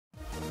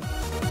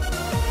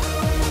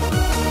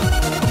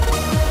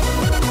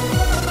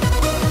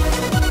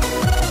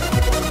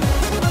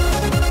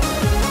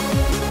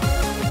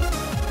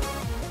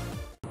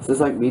is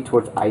like me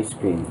towards ice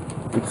cream.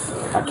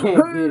 I can't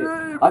get it.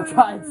 I'm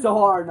trying so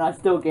hard and I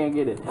still can't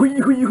get it.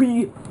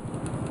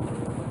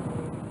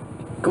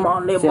 Come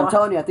on, little See, I'm boy.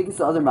 telling you, I think it's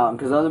the other mountain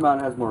because the other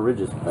mountain has more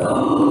ridges. Is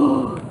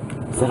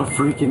that a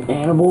freaking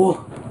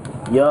animal?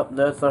 Yup,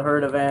 that's a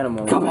herd of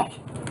animals. Come back.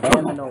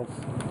 Animals.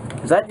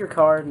 Is that your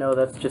car? No,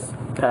 that's just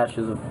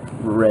patches of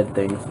red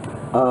things.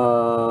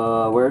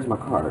 Where's my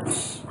car?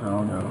 I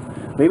don't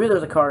know. Maybe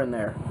there's a car in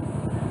there.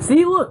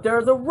 See, look,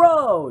 there's a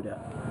road.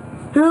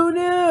 Who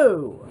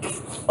knew?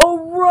 A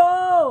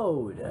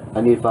road.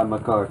 I need to find my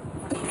car.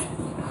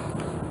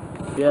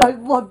 Yeah. I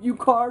love you,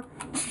 car.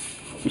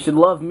 You should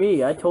love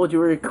me. I told you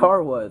where your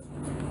car was.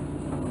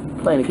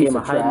 Playing a game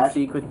of hide and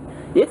seek with.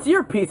 It's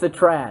your piece of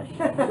trash.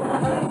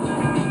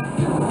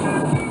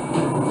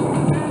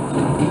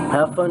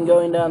 Have fun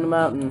going down the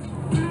mountain.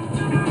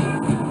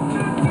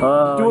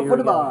 Oh, do it for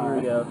the bar.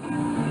 Here we go.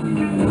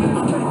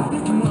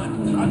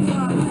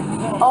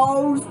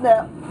 Oh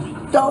snap!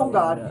 Oh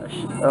god!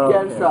 Oh,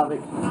 Catastrophic.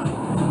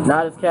 Okay.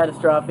 Not as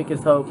catastrophic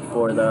as hoped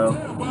for, though.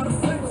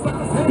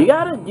 You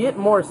gotta get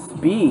more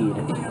speed.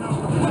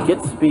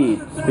 Get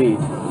speed. Speed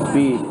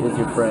is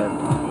your friend.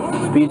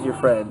 Speed's your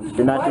friend.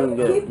 You're not doing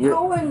good.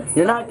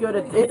 You're not good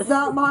at this. It's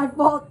not my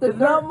fault. It's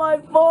not my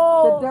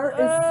fault. The dirt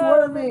is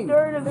swerving. The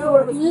dirt is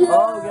swerving. Yes!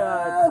 Oh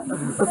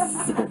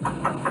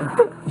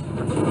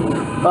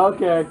god.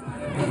 Okay.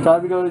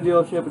 Time to go to the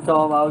dealership and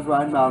tell them I was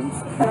riding mountains.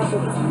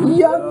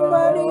 Young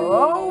money!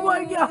 Oh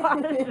my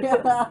god!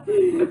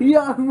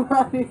 Young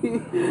money!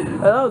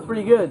 That was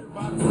pretty good.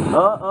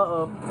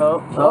 Oh,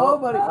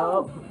 buddy.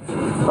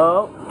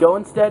 Oh,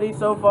 going steady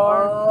so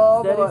far.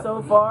 Oh, steady boy.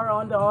 so far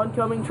onto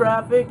oncoming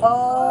traffic.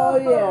 Oh,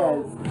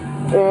 yes.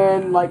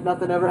 And like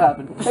nothing ever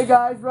happened. Hey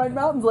guys, riding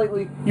mountains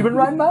lately. You been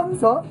riding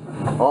mountains, huh?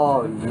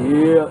 Oh,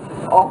 yeah.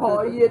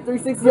 Oh, yeah,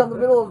 360 on the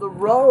middle of the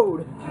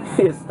road.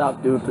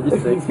 Stop doing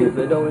 360s.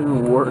 They don't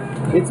even work.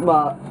 It's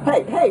my...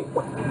 Hey,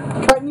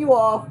 cutting you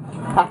off.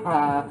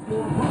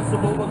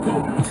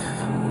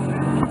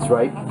 That's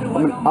right.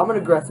 I'm an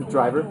aggressive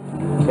driver.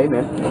 Hey,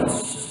 man.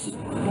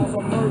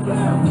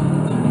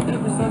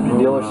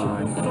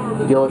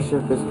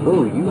 Dealership is...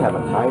 Ooh, you have a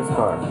nice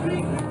car.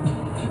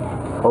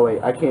 Oh,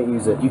 wait, I can't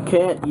use it. You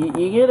can't... You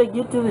gotta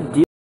get to the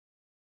deal.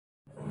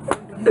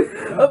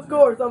 Of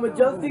course, I'm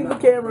adjusting the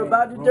camera,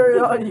 about to turn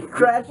it on, you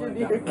crash into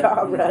your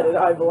comrade at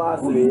high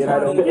velocity, and I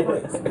don't get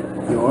it.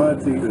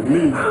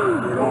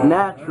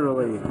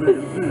 Naturally.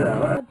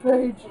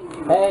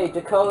 Hey,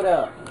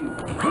 Dakota.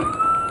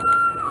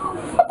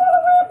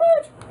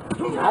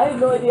 I had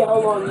no idea how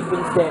long you've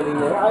been standing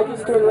there. I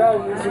just turned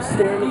around and you were just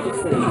staring at your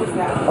face.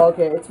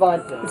 Okay, it's fine.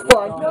 It's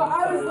fine. No,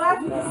 I was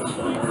laughing because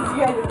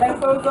you had your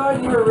headphones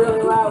on. You were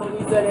really loud when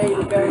you said, "Hey,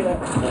 Dakota."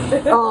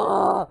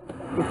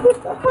 I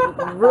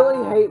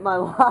really hate my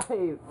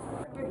life.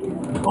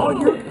 Oh,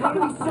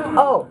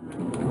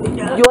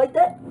 you like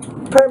that?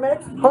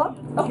 Paramedics, huh?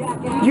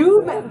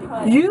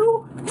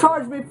 You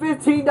charge me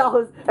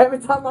 $15 every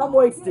time I'm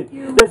wasted.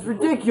 That's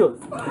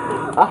ridiculous.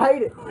 I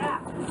hate it.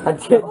 I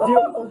can't deal.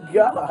 Oh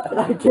God!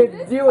 I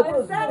can't deal with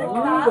this.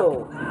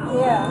 Brutal.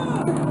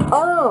 Yeah.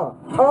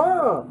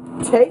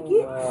 Take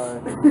it?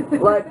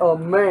 Like a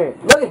man.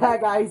 Look at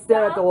that guy. He's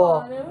staring at the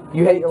wall.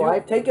 You hate your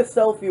life? Take a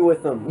selfie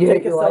with him. You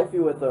Take hate a your life?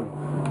 selfie with him.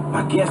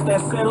 I guess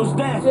that settles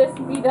that. Just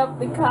beat up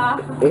the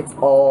cop. It's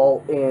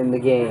all in the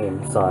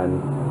game,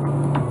 son.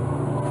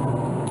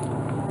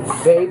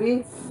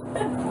 Baby?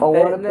 Oh,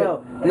 what a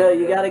No,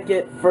 you gotta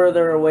get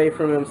further away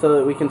from him so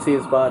that we can see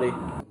his body.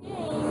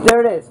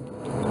 There it is.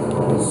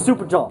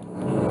 Super jump.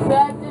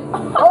 That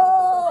didn't.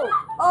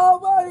 Oh,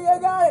 buddy, I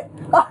got it.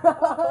 I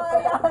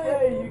got it.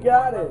 Hey, you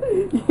got it.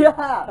 Yeah.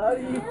 How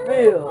do you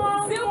feel?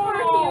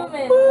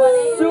 Superhuman.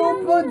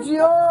 Super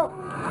jump.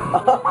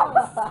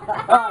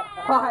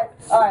 Alright.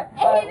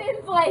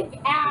 Aiden's like,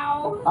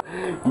 ow.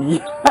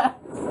 Yes.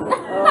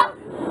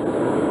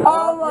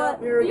 Oh my.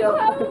 Here we go.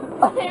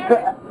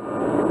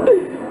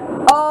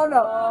 Oh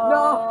no.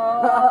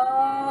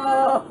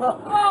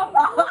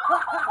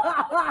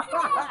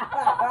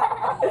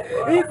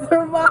 He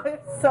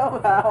survived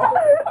somehow.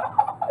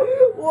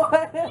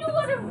 What? You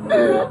would have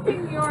broken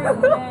your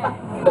neck.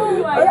 Oh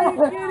my Are you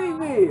god. kidding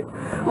me?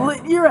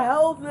 Your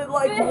health had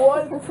like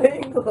one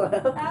thing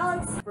left.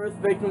 Alex. First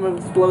victim of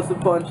explosive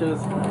punches.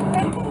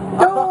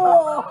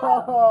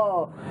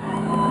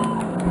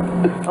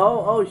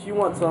 Oh, she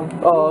wants some.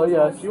 Oh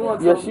yes. She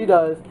wants Yes, some. she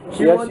does.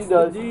 She Yes, wants she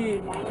does. the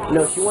D.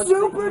 No, she wants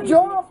Super the E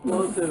jump.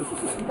 explosive.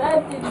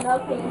 That did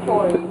nothing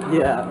for you.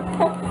 Yeah.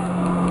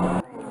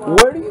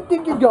 Where do you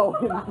think you're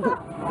going?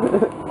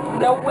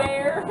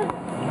 Nowhere.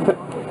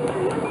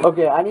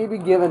 Okay, I need to be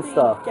given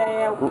stuff.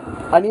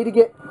 I need to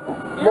get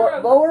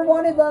You're lower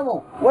wanted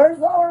level. Where's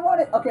lower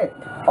wanted? Okay,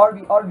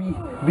 RB,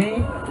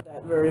 B.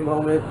 That very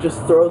moment,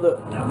 just throw the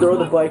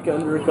bike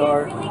under a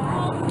car.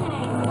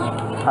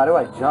 How do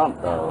I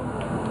jump though?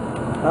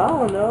 I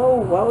don't know.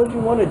 Why would you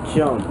want to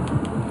jump?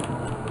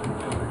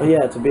 Oh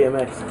yeah, it's a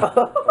BMX.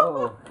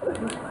 Oh.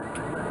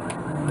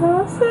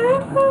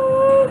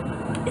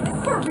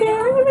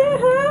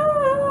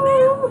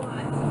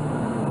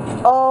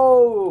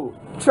 Oh.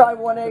 Try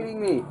 180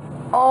 me.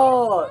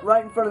 Oh,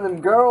 right in front of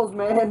them girls,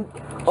 man.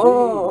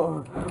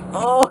 Oh.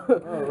 Oh.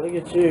 Oh, look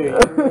at you.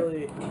 You're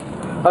really,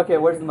 Okay,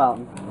 where's the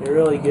mountain? you're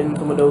really getting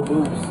some of those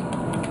boobs.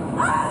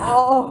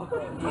 Oh.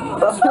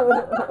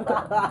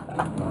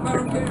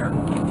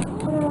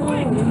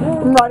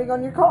 I'm riding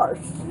on your car.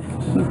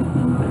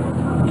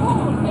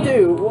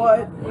 Dude,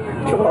 what?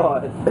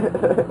 God.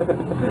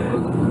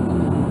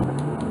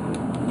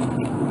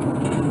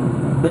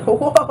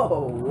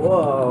 Whoa,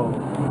 whoa.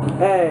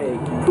 Hey,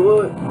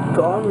 good.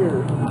 Calm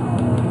your...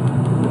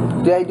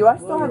 Do I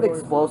still have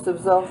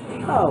explosives though?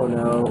 Oh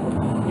no.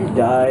 You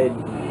died.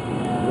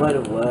 You might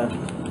have left.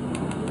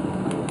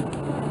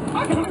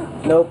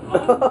 Nope.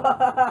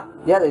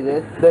 Yeah, they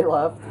did. They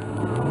left.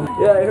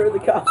 Yeah, I heard the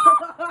cops.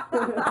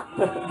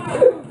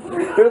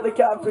 Heard the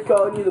cops are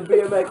calling you the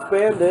BMX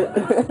Bandit.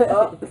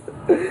 Oh,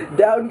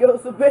 down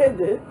goes the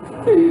bandit.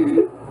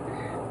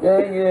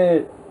 Dang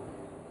it.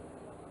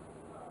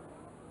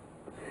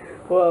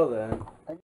 Well then.